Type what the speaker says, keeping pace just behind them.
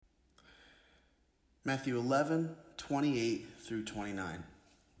Matthew 11:28 through 29.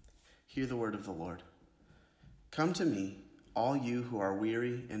 Hear the word of the Lord. Come to me, all you who are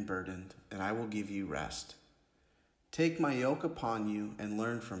weary and burdened, and I will give you rest. Take my yoke upon you and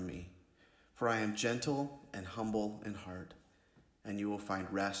learn from me, for I am gentle and humble in heart, and you will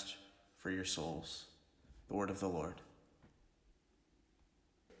find rest for your souls. The word of the Lord.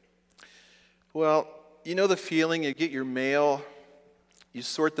 Well, you know the feeling, you get your mail, you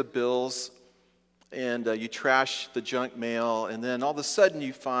sort the bills, and you trash the junk mail, and then all of a sudden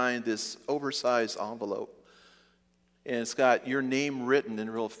you find this oversized envelope. And it's got your name written in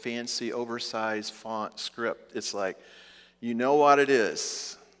real fancy, oversized font script. It's like, you know what it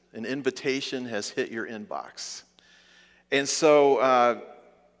is. An invitation has hit your inbox. And so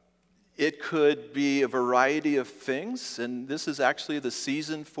it could be a variety of things, and this is actually the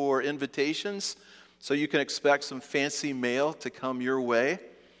season for invitations, so you can expect some fancy mail to come your way.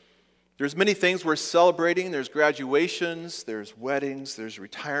 There's many things we're celebrating. There's graduations, there's weddings, there's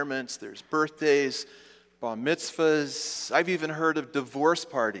retirements, there's birthdays, bar mitzvahs. I've even heard of divorce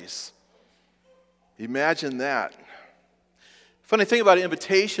parties. Imagine that. Funny thing about an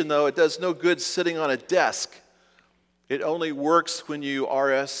invitation, though, it does no good sitting on a desk. It only works when you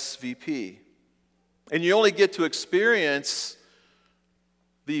RSVP. And you only get to experience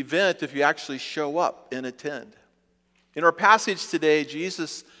the event if you actually show up and attend. In our passage today,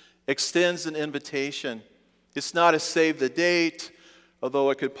 Jesus extends an invitation. It's not a save the date, although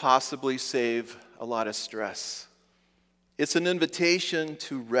it could possibly save a lot of stress. It's an invitation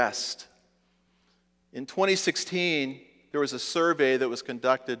to rest. In 2016, there was a survey that was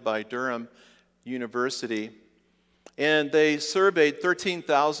conducted by Durham University, and they surveyed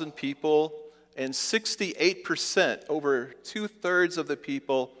 13,000 people, and 68%, over two-thirds of the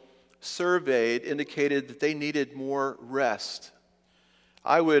people surveyed, indicated that they needed more rest.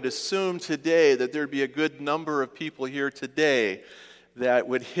 I would assume today that there'd be a good number of people here today that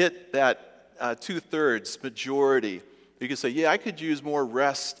would hit that two-thirds majority. You could say, yeah, I could use more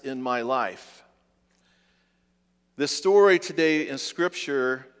rest in my life. The story today in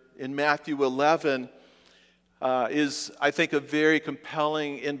Scripture in Matthew 11 is, I think, a very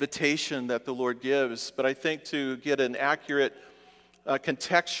compelling invitation that the Lord gives. But I think to get an accurate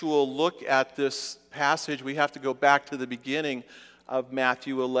contextual look at this passage, we have to go back to the beginning of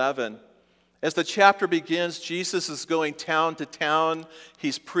Matthew 11. As the chapter begins, Jesus is going town to town.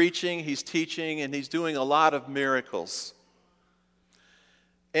 He's preaching, he's teaching, and he's doing a lot of miracles.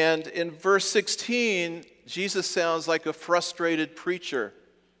 And in verse 16, Jesus sounds like a frustrated preacher.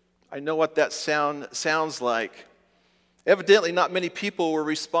 I know what that sounds like. Evidently, not many people were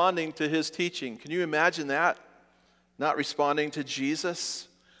responding to his teaching. Can you imagine that? Not responding to Jesus?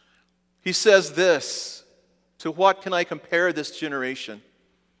 He says this, "To what can I compare this generation?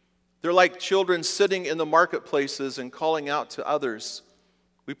 They're like children sitting in the marketplaces and calling out to others.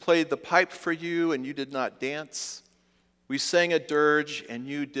 We played the pipe for you and you did not dance. We sang a dirge and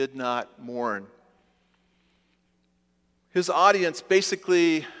you did not mourn." His audience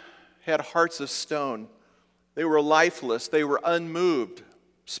basically had hearts of stone. They were lifeless. They were unmoved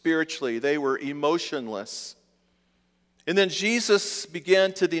spiritually. They were emotionless. And then Jesus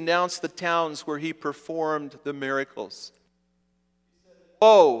began to denounce the towns where he performed the miracles.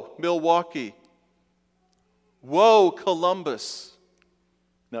 Woe, Milwaukee. Woe, Columbus.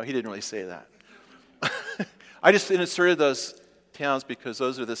 No, he didn't really say that. I just inserted those towns because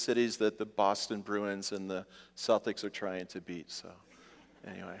those are the cities that the Boston Bruins and the Celtics are trying to beat. So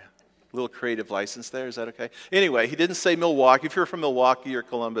anyway, a little creative license there. Is that okay? Anyway, he didn't say Milwaukee. If you're from Milwaukee or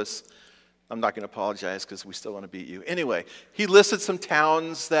Columbus, I'm not going to apologize because we still want to beat you. Anyway, he listed some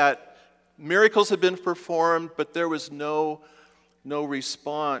towns that miracles had been performed, but there was no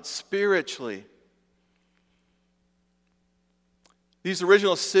response spiritually. These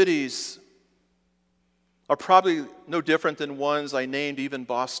original cities are probably no different than ones I named, even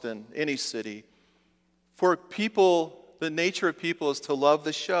Boston, any city. For people, the nature of people is to love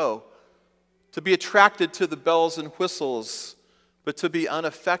the show, to be attracted to the bells and whistles, but to be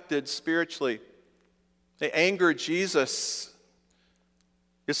unaffected spiritually. They angered Jesus.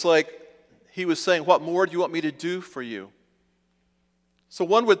 It's like he was saying, "What more do you want me to do for you?" So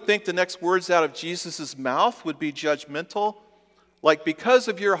one would think the next words out of Jesus' mouth would be judgmental, like, "Because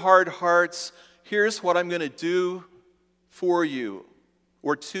of your hard hearts, here's what I'm going to do for you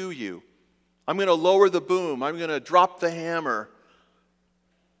or to you. I'm going to lower the boom. I'm going to drop the hammer."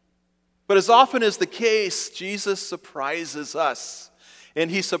 But as often is the case, Jesus surprises us,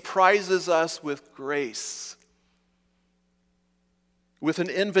 and he surprises us with grace, with an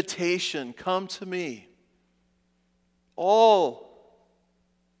invitation, "Come to me, all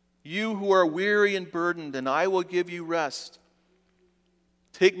you who are weary and burdened, and I will give you rest.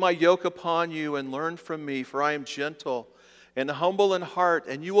 Take my yoke upon you and learn from me, for I am gentle and humble in heart,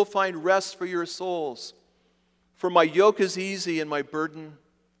 and you will find rest for your souls. For my yoke is easy and my burden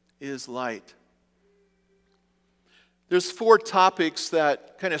is light. There's 4 topics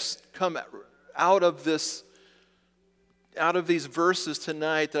that kind of come out of these verses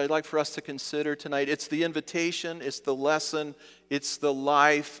tonight that I'd like for us to consider tonight. It's the invitation, it's the lesson, it's the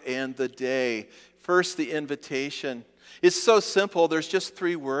life, and the day. First, the invitation. It's so simple. There's just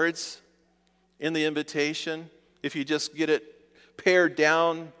 3 words in the invitation. If you just get it pared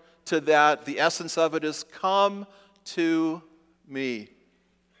down to that, the essence of it is, come to me.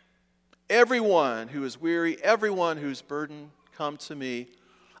 Everyone who is weary, everyone who's burdened, come to me.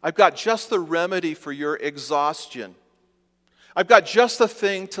 I've got just the remedy for your exhaustion. I've got just the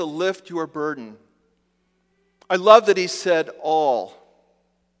thing to lift your burden. I love that he said all.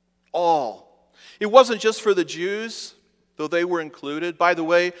 All. It wasn't just for the Jews, though they were included. By the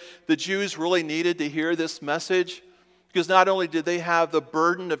way, the Jews really needed to hear this message because not only did they have the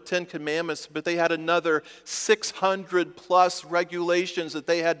burden of 10 commandments, but they had another 600 plus regulations that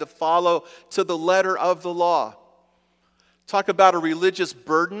they had to follow to the letter of the law. Talk about a religious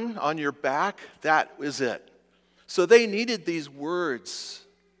burden on your back. That is it. So they needed these words,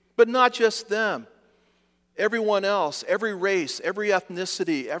 but not just them. Everyone else, every race, every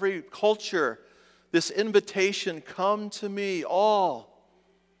ethnicity, every culture, this invitation, come to me, all.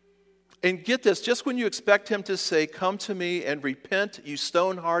 And get this, just when you expect him to say, come to me and repent, you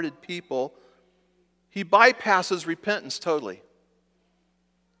stone-hearted people, he bypasses repentance totally.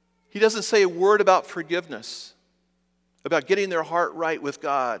 He doesn't say a word about forgiveness, about getting their heart right with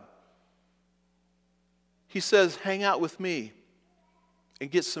God. He says, hang out with me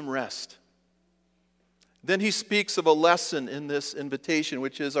and get some rest. Then he speaks of a lesson in this invitation,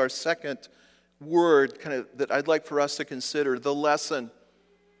 which is our second word that I'd like for us to consider, the lesson.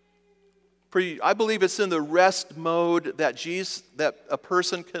 I believe it's in the rest mode that a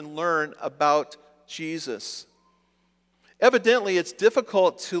person can learn about Jesus. Evidently, it's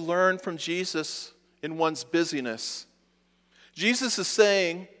difficult to learn from Jesus in one's busyness. Jesus is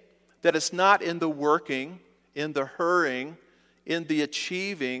saying that it's not in the working, in the hurrying, in the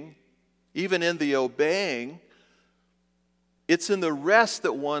achieving, even in the obeying. It's in the rest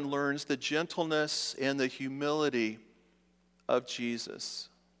that one learns the gentleness and the humility of Jesus.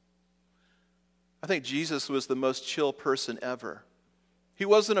 I think Jesus was the most chill person ever. He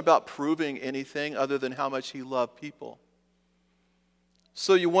wasn't about proving anything other than how much he loved people.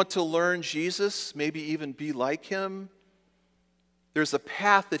 So you want to learn Jesus, maybe even be like him? There's a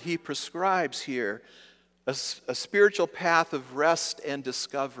path that he prescribes here, a spiritual path of rest and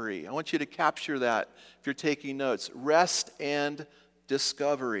discovery. I want you to capture that if you're taking notes. Rest and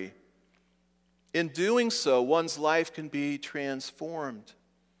discovery. In doing so, one's life can be transformed.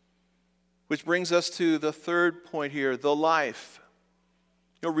 Which brings us to the third point here, the life.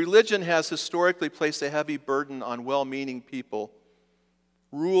 Religion has historically placed a heavy burden on well-meaning people.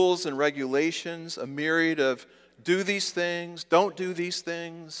 Rules and regulations, a myriad of do these things, don't do these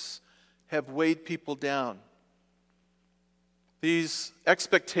things, have weighed people down. These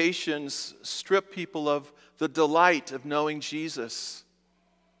expectations strip people of the delight of knowing Jesus.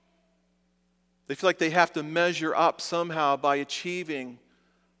 They feel like they have to measure up somehow by achieving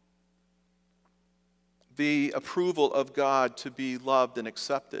the approval of God to be loved and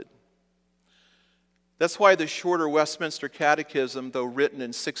accepted. That's why the shorter Westminster Catechism, though written in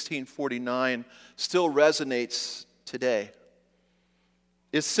 1649, still resonates today.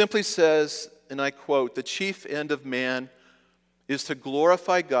 It simply says, and I quote, "The chief end of man is to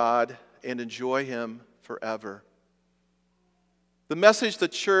glorify God and enjoy him forever." The message the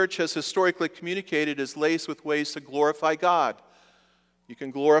church has historically communicated is laced with ways to glorify God. You can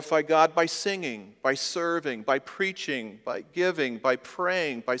glorify God by singing, by serving, by preaching, by giving, by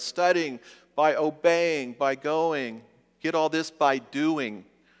praying, by studying, by obeying, by going. Get all this by doing.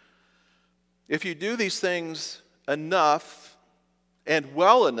 If you do these things enough and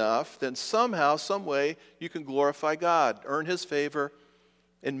well enough, then somehow, some way, you can glorify God, earn his favor,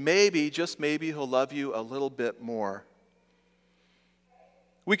 and maybe, just maybe, he'll love you a little bit more.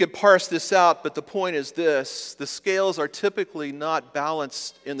 We could parse this out, but the point is this: the scales are typically not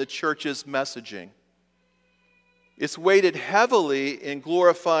balanced in the church's messaging. It's weighted heavily in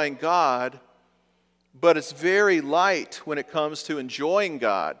glorifying God, but it's very light when it comes to enjoying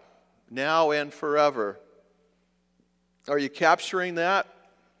God, now and forever. Are you capturing that?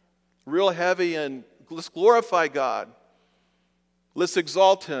 Real heavy in let's glorify God. Let's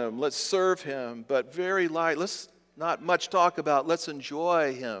exalt him. Let's serve him. But very light. Let's not much talk about let's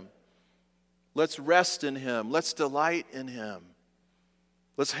enjoy him. Let's rest in him. Let's delight in him.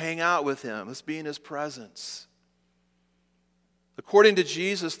 Let's hang out with him. Let's be in his presence. According to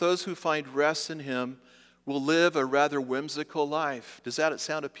Jesus, those who find rest in him will live a rather whimsical life. Does that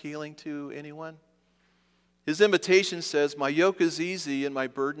sound appealing to anyone? His invitation says, "My yoke is easy and my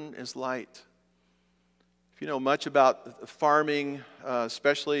burden is light." If you know much about farming,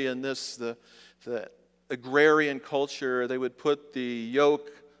 especially in the agrarian culture, they would put the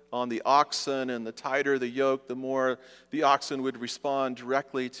yoke on the oxen, and the tighter the yoke, the more the oxen would respond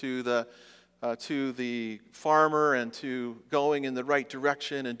directly to the farmer and to going in the right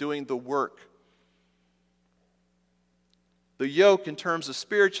direction and doing the work. The yoke, in terms of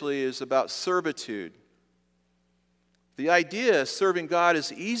spiritually, is about servitude. The idea of serving God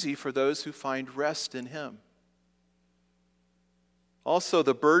is easy for those who find rest in him. Also,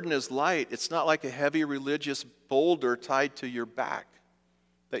 the burden is light. It's not like a heavy religious boulder tied to your back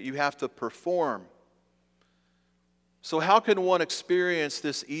that you have to perform. So how can one experience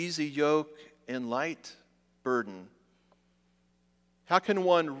this easy yoke and light burden? How can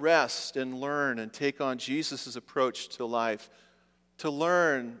one rest and learn and take on Jesus' approach to life, to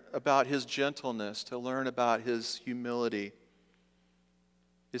learn about his gentleness, to learn about his humility?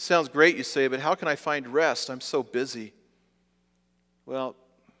 It sounds great, you say, but how can I find rest? I'm so busy. Well,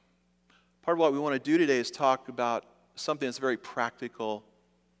 part of what we want to do today is talk about something that's very practical.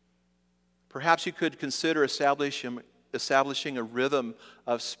 Perhaps you could consider establishing a rhythm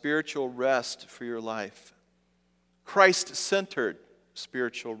of spiritual rest for your life. Christ-centered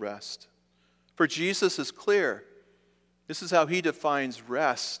spiritual rest. For Jesus is clear. This is how he defines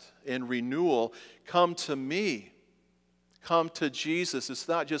rest and renewal. Come to me. Come to Jesus. It's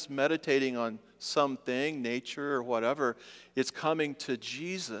not just meditating on something, nature or whatever. It's coming to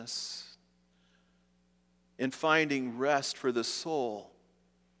Jesus and finding rest for the soul.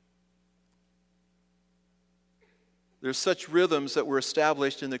 There's such rhythms that were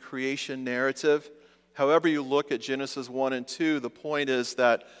established in the creation narrative. However you look at Genesis 1 and 2, the point is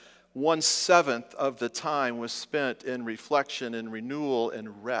that 1/7 of the time was spent in reflection and renewal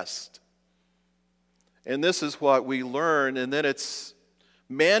and rest. And this is what we learn, and then it's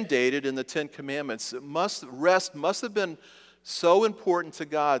mandated in the Ten Commandments. Rest must have been so important to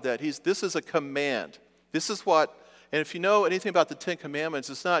God that this is a command. This is what, and if you know anything about the Ten Commandments,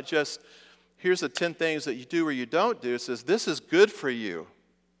 it's not just, here's the 10 things that you do or you don't do. It says, this is good for you.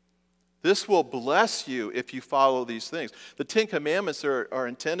 This will bless you if you follow these things. The 10 Commandments are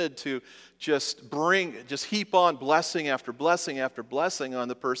intended to just heap on blessing after blessing after blessing on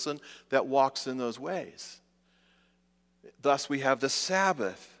the person that walks in those ways. Thus, we have the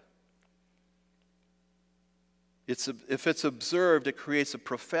Sabbath. If it's observed, it creates a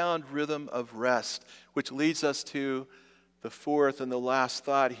profound rhythm of rest, which leads us to the fourth and the last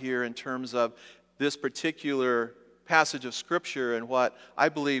thought here in terms of this particular passage of Scripture and what I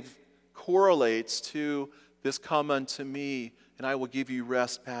believe correlates to this "come unto me, and I will give you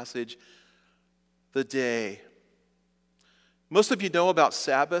rest" passage, the day. Most of you know about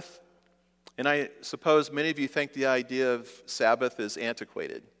Sabbath, and I suppose many of you think the idea of Sabbath is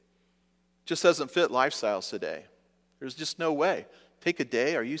antiquated. It just doesn't fit lifestyles today. There's just no way. Take a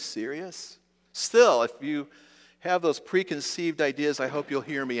day? Are you serious? Still, if you have those preconceived ideas, I hope you'll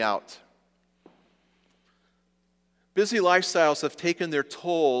hear me out. Busy lifestyles have taken their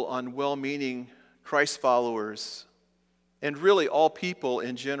toll on well-meaning Christ followers and really all people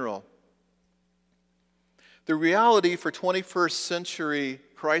in general. The reality for 21st century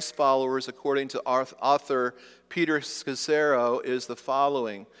Christ followers, according to author Peter Scazzero, is the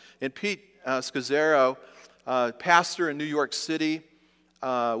following. And Pete Scazzero, pastor in New York City,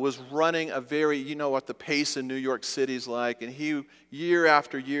 was running you know what the pace in New York City is like, and he, year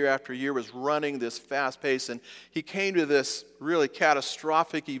after year after year, was running this fast pace, and he came to this really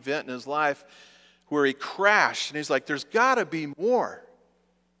catastrophic event in his life where he crashed, and he's like, there's got to be more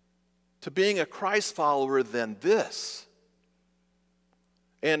to being a Christ follower than this.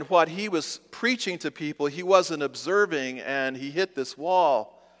 And what he was preaching to people, he wasn't observing, and he hit this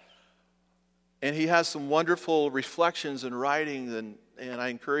wall. And he has some wonderful reflections and writings, and I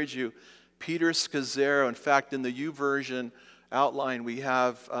encourage you, Peter Scazzero. In fact, in the YouVersion outline, we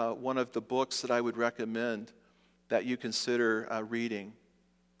have one of the books that I would recommend that you consider reading.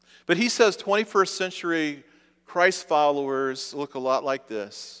 But he says 21st century Christ followers look a lot like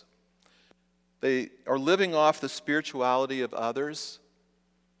this. They are living off the spirituality of others.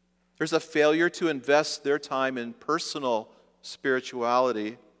 There's a failure to invest their time in personal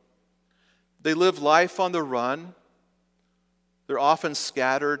spirituality. They live life on the run. They're often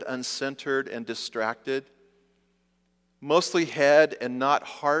scattered, uncentered, and distracted. mostly head and not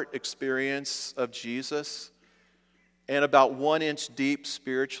heart experience of Jesus, and about 1 inch deep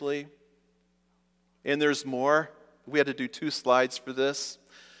spiritually. And there's more. We had to do 2 slides for this.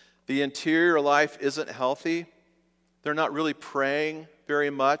 The interior life isn't healthy. They're not really praying very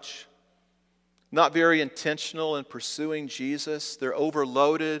much, not very intentional in pursuing Jesus. They're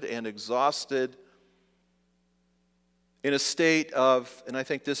overloaded and exhausted, in a state of, and I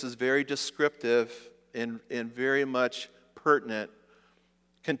think this is very descriptive and very much pertinent,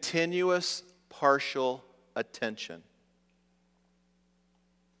 continuous partial attention.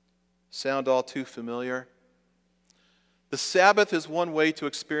 Sound all too familiar? The Sabbath is one way to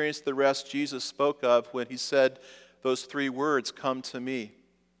experience the rest Jesus spoke of when he said those 3 words, "Come to me."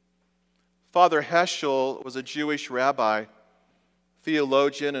 Father Heschel was a Jewish rabbi,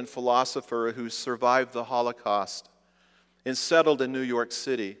 theologian, and philosopher who survived the Holocaust and settled in New York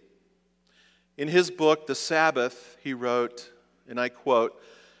City. In his book, The Sabbath, he wrote, and I quote,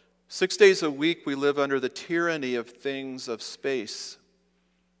 "6 days a week we live under the tyranny of things of space.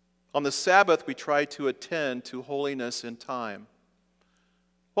 On the Sabbath we try to attend to holiness in time.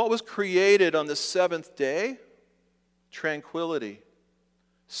 What was created on the 7th day? Tranquility,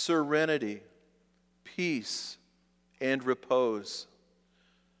 serenity, peace, and repose.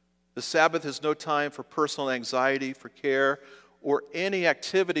 The Sabbath is no time for personal anxiety, for care, or any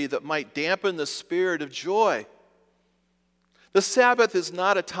activity that might dampen the spirit of joy. The Sabbath is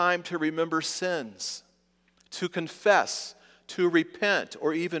not a time to remember sins, to confess, to repent,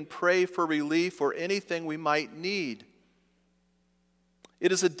 or even pray for relief or anything we might need.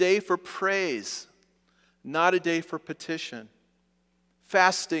 It is a day for praise, not a day for petition.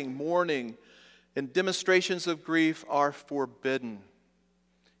 Fasting, mourning, and demonstrations of grief are forbidden."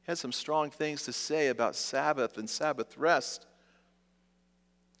 He had some strong things to say about Sabbath and Sabbath rest.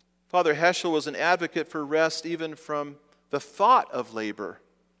 Father Heschel was an advocate for rest even from the thought of labor.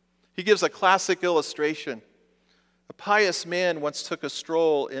 He gives a classic illustration. A pious man once took a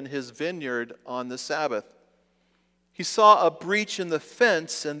stroll in his vineyard on the Sabbath. He saw a breach in the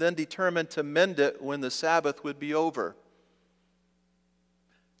fence and then determined to mend it when the Sabbath would be over.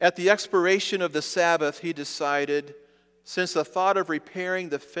 At the expiration of the Sabbath, he decided, "Since the thought of repairing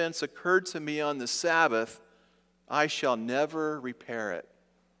the fence occurred to me on the Sabbath, I shall never repair it."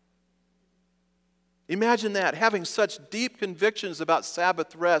 Imagine that, having such deep convictions about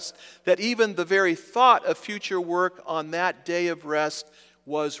Sabbath rest that even the very thought of future work on that day of rest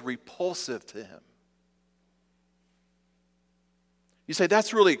was repulsive to him. You say,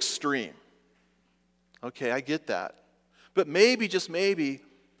 that's really extreme. Okay, I get that. But maybe, just maybe,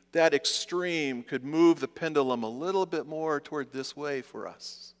 that extreme could move the pendulum a little bit more toward this way for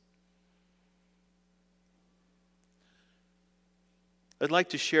us. I'd like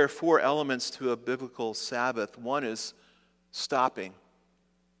to share 4 elements to a biblical Sabbath. One is stopping.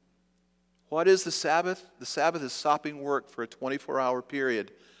 What is the Sabbath? The Sabbath is stopping work for a 24-hour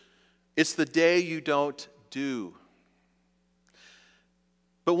period. It's the day you don't do.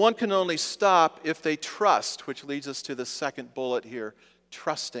 But one can only stop if they trust, which leads us to the second bullet here,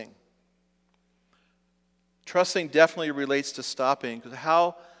 trusting. Trusting definitely relates to stopping. Because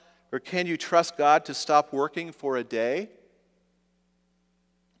how or can you trust God to stop working for a day?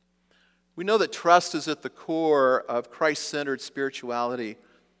 We know that trust is at the core of Christ-centered spirituality.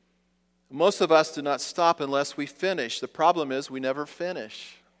 Most of us do not stop unless we finish. The problem is we never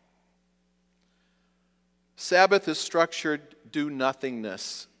finish. Sabbath is structured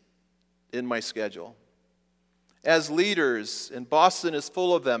do-nothingness in my schedule. As leaders, and Boston is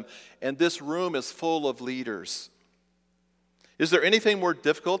full of them, and this room is full of leaders. Is there anything more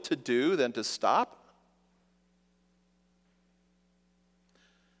difficult to do than to stop?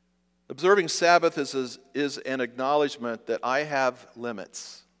 Observing Sabbath is an acknowledgement that I have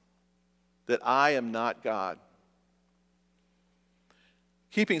limits, that I am not God.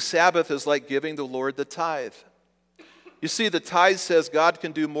 Keeping Sabbath is like giving the Lord the tithe. You see, the tithe says God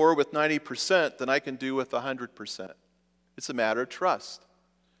can do more with 90% than I can do with 100%. It's a matter of trust.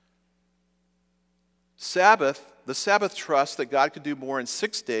 The Sabbath trusts that God can do more in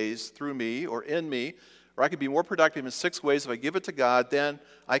 6 days through me or in me, or I can be more productive in 6 ways if I give it to God than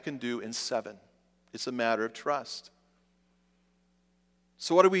I can do in 7. It's a matter of trust.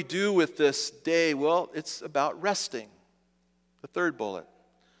 So what do we do with this day? Well, it's about resting. The third bullet.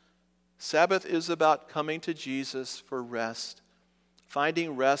 Sabbath is about coming to Jesus for rest,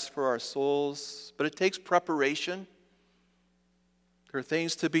 finding rest for our souls, but it takes preparation. There are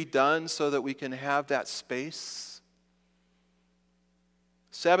things to be done so that we can have that space.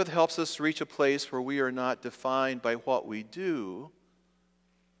 Sabbath helps us reach a place where we are not defined by what we do,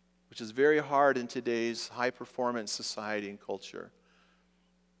 which is very hard in today's high-performance society and culture.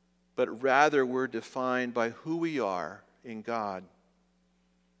 But rather, we're defined by who we are in God.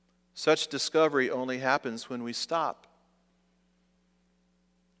 Such discovery only happens when we stop.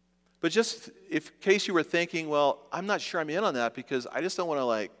 But just in case you were thinking, well, I'm not sure I'm in on that because I just don't want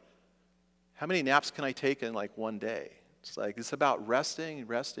to, how many naps can I take in one day? It's about resting.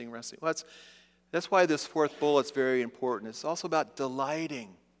 Well, that's why this fourth bullet's very important. It's also about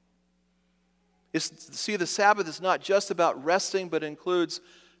delighting. See, the Sabbath is not just about resting, but includes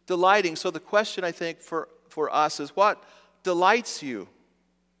delighting. So the question, I think, for us is, what delights you?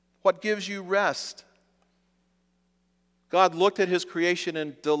 What gives you rest? God looked at his creation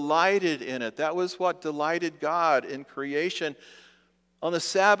and delighted in it. That was what delighted God in creation. On the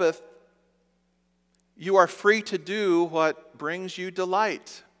Sabbath, you are free to do what brings you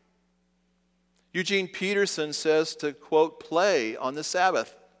delight. Eugene Peterson says to, quote, play on the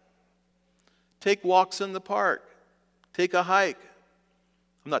Sabbath. Take walks in the park. Take a hike.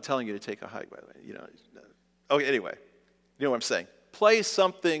 I'm not telling you to take a hike, by the way. Okay, anyway, you know what I'm saying. Play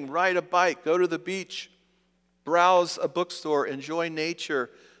something, ride a bike, go to the beach, browse a bookstore, enjoy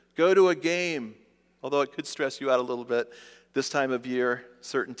nature, go to a game, although it could stress you out a little bit this time of year,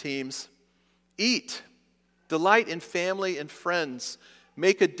 certain teams. Eat. Delight in family and friends.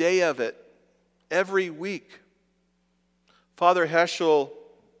 Make a day of it every week. Father Heschel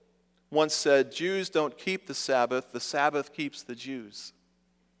once said, Jews don't keep the Sabbath keeps the Jews.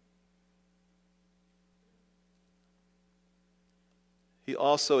 He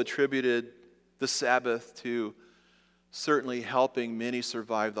also attributed the Sabbath to certainly helping many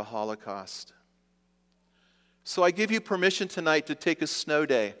survive the Holocaust. So I give you permission tonight to take a snow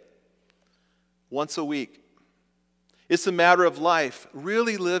day once a week. It's a matter of life,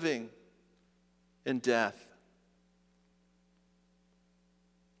 really living in death.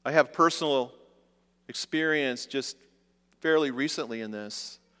 I have personal experience just fairly recently in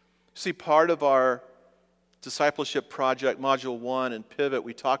this. See, part of our discipleship project, Module 1 and Pivot,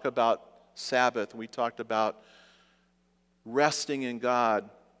 we talk about Sabbath. We talked about resting in God.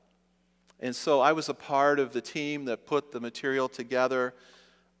 And so I was a part of the team that put the material together.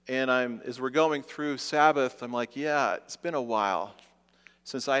 And as we're going through Sabbath, I'm like, yeah, it's been a while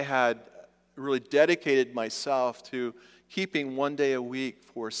since I had really dedicated myself to keeping one day a week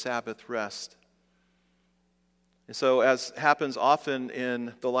for Sabbath rest. And so, as happens often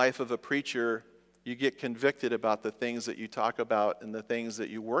in the life of a preacher, you get convicted about the things that you talk about and the things that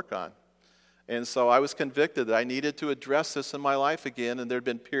you work on. And so I was convicted that I needed to address this in my life again, and there had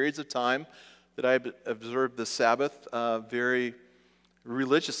been periods of time that I observed the Sabbath very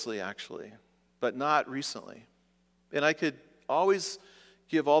religiously, actually, but not recently. And I could always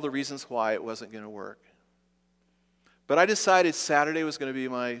give all the reasons why it wasn't going to work. But I decided Saturday was going to be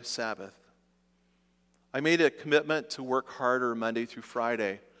my Sabbath. I made a commitment to work harder Monday through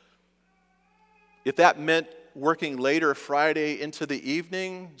Friday. If that meant working later Friday into the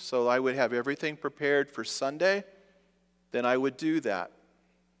evening, so I would have everything prepared for Sunday, then I would do that.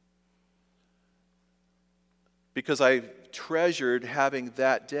 Because I treasured having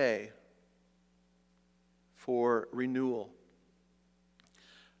that day for renewal.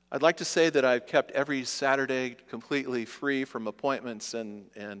 I'd like to say that I've kept every Saturday completely free from appointments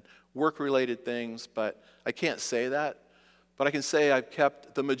and work-related things, but I can't say that. But I can say I've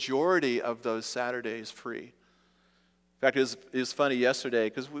kept the majority of those Saturdays free. In fact, it was funny yesterday,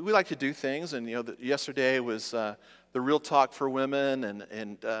 because we like to do things, and yesterday was the Real Talk for Women,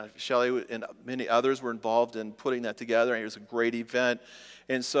 and Shelley and many others were involved in putting that together, and it was a great event.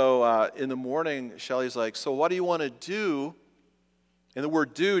 And so in the morning, Shelley's like, so what do you want to do? And the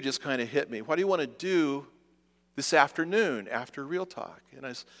word do just kind of hit me. What do you want to do this afternoon after Real Talk? And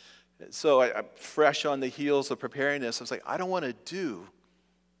I'm fresh on the heels of preparing this. I was like, I don't want to do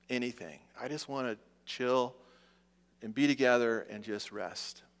anything. I just want to chill and be together and just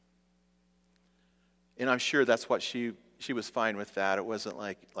rest. And I'm sure that's what she was fine with that. It wasn't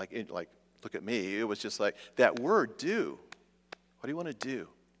like look at me. It was just like that word do. What do you want to do?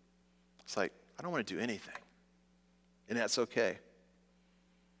 It's like, I don't want to do anything. And that's okay.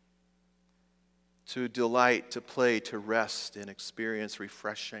 To delight, to play, to rest, and experience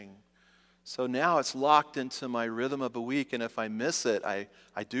refreshing. So now it's locked into my rhythm of a week, and if I miss it, I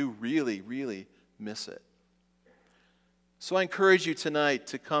do really, really miss it. So I encourage you tonight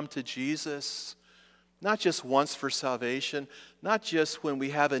to come to Jesus, not just once for salvation, not just when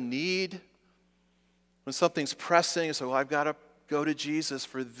we have a need, when something's pressing, so I've got to go to Jesus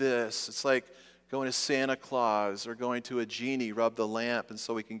for this. It's like going to Santa Claus or going to a genie, rub the lamp, and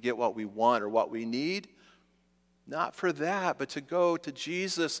so we can get what we want or what we need. Not for that, but to go to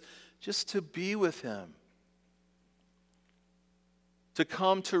Jesus just to be with him. To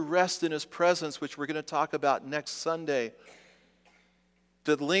come to rest in his presence, which we're going to talk about next Sunday.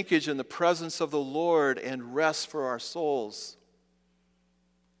 The linkage in the presence of the Lord and rest for our souls.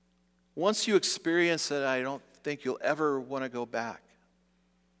 Once you experience it, I don't think you'll ever want to go back.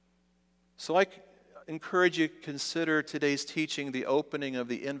 So I encourage you to consider today's teaching the opening of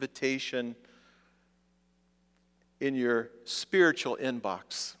the invitation in your spiritual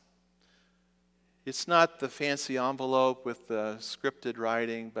inbox. It's not the fancy envelope with the scripted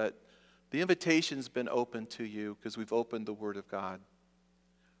writing, but the invitation's been opened to you because we've opened the Word of God.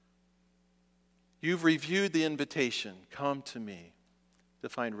 You've reviewed the invitation, come to me, to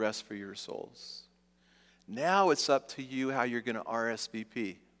find rest for your souls. Now it's up to you how you're going to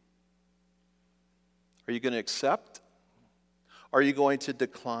RSVP. Are you going to accept? Are you going to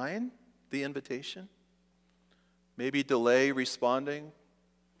decline the invitation? Maybe delay responding?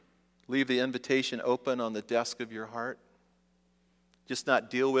 Leave the invitation open on the desk of your heart? Just not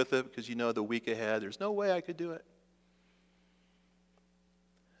deal with it because you know the week ahead, there's no way I could do it.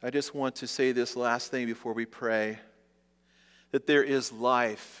 I just want to say this last thing before we pray, that there is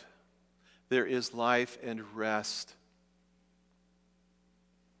life and rest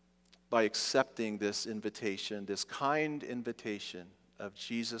by accepting this invitation, this kind invitation of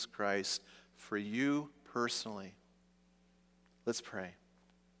Jesus Christ for you personally. Let's pray.